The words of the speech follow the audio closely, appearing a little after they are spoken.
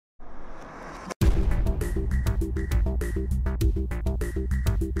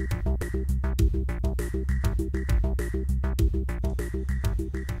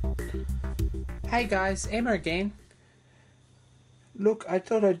Hey guys, Emma again. Look, I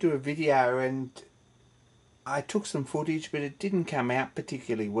thought I'd do a video and I took some footage but it didn't come out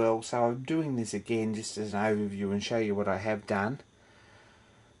particularly well, so I'm doing this again just as an overview and show you what I have done.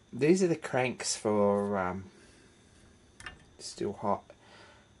 These are the cranks for, still hot,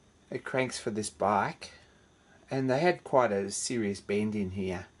 the cranks for this bike, and they had quite a serious bend in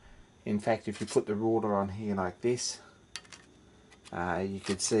here. In fact, if you put the ruler on here like this, you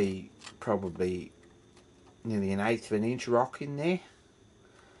could see probably nearly 1/8 of an inch rock in there.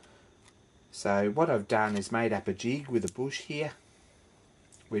 So what I've done is made up a jig with a bush here,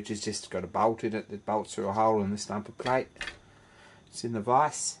 which has just got a bolt in it that bolts through a hole in this number plate. It's in the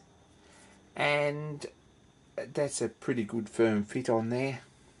vise, and that's a pretty good firm fit on there.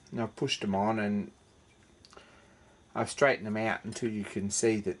 And I've pushed them on and I've straightened them out until you can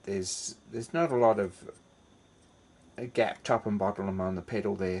see that there's not a lot of a gap top and bottom on the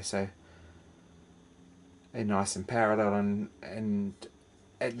pedal there, so they're nice and parallel and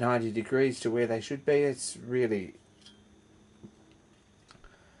at 90 degrees to where they should be. It's really,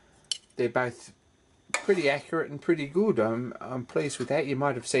 they're both pretty accurate and pretty good. I'm pleased with that. You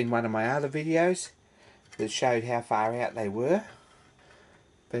might have seen one of my other videos that showed how far out they were,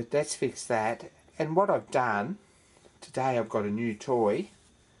 but that's fixed that. And what I've done today, I've got a new toy.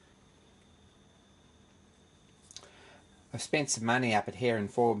 I've spent some money up at Hare &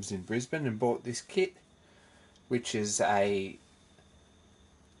 Forbes in Brisbane and bought this kit, which is a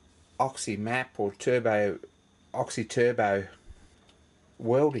Oxyturbo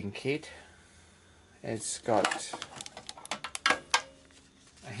welding kit. It's got a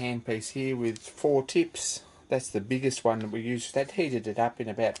handpiece here with 4 tips. That's the biggest one that we used. That heated it up in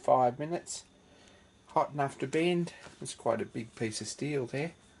about 5 minutes. Hot enough to bend. It's quite a big piece of steel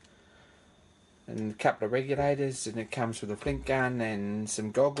there. And a couple of regulators, and it comes with a flint gun and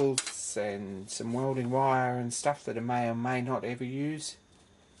some goggles and some welding wire and stuff that I may or may not ever use.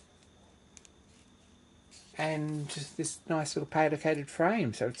 And this nice little pay-located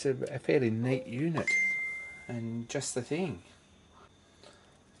frame, so it's a fairly neat unit and just the thing.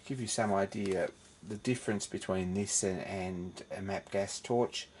 To give you some idea the difference between this and a map gas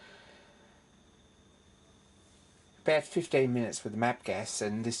torch. About 15 minutes with the map gas,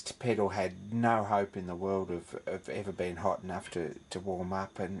 and this pedal had no hope in the world of ever being hot enough to warm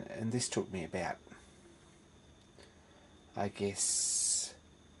up, and this took me about, I guess,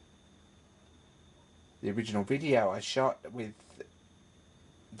 the original video I shot with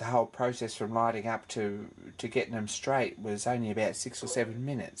the whole process from lighting up to getting them straight was only about 6 or 7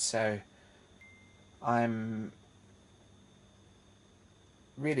 minutes, so I'm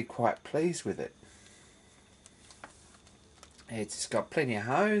really quite pleased with it. It's got plenty of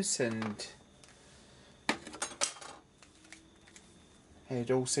hose and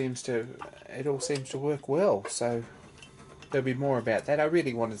it all seems to work well, so there'll be more about that. I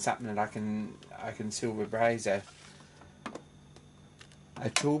really wanted something that I can silver braze a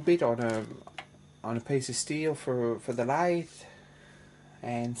tool bit on a piece of steel for the lathe,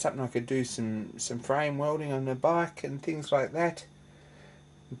 and something I could do some frame welding on the bike and things like that,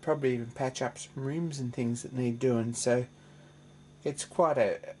 and probably even patch up some rims and things that need doing. So it's quite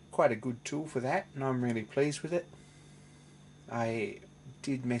a good tool for that, and I'm really pleased with it. I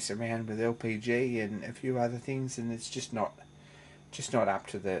did mess around with LPG and a few other things, and it's just not up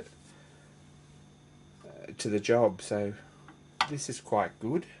to the job. So this is quite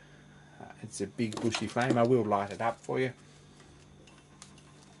good. It's a big bushy flame. I will light it up for you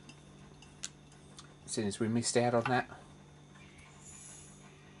as soon as we missed out on that.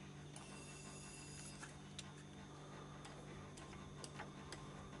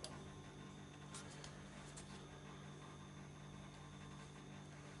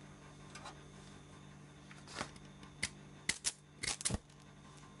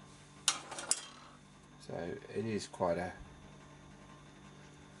 So it is quite a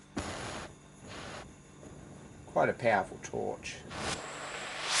powerful torch. And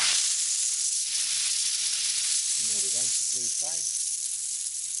there we go, some blue flame.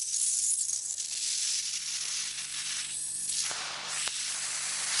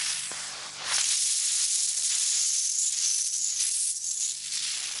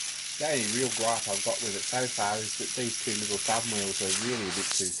 The only real gripe I've got with it so far is that these two little thumb wheels are really a bit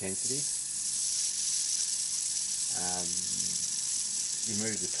too sensitive. You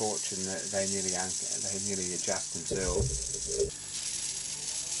move the torch and they nearly adjust themselves.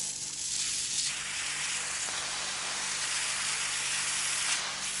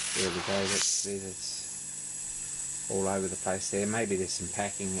 There we go. That's all over the place there. Maybe there's some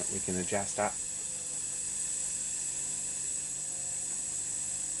packing that we can adjust up.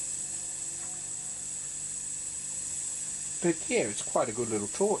 But yeah, it's quite a good little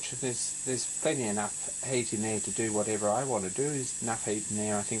torch. There's plenty enough heat in there to do whatever I want to do. There's enough heat in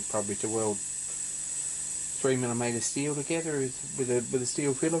there, I think, probably to weld 3mm steel together with a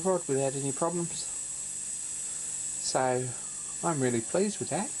steel filler rod without any problems. So I'm really pleased with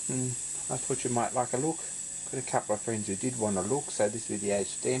that, and I thought you might like a look. Got a couple of friends who did want to look, so this video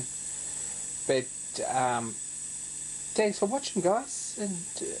is for them. But thanks for watching, guys, and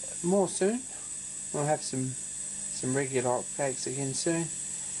more soon. We'll have some regular updates again soon.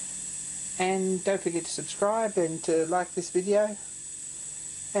 And don't forget to subscribe and to like this video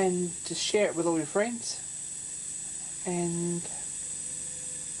and to share it with all your friends. And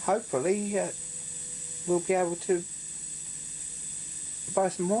hopefully we'll be able to buy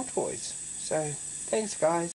some more toys. So thanks, guys.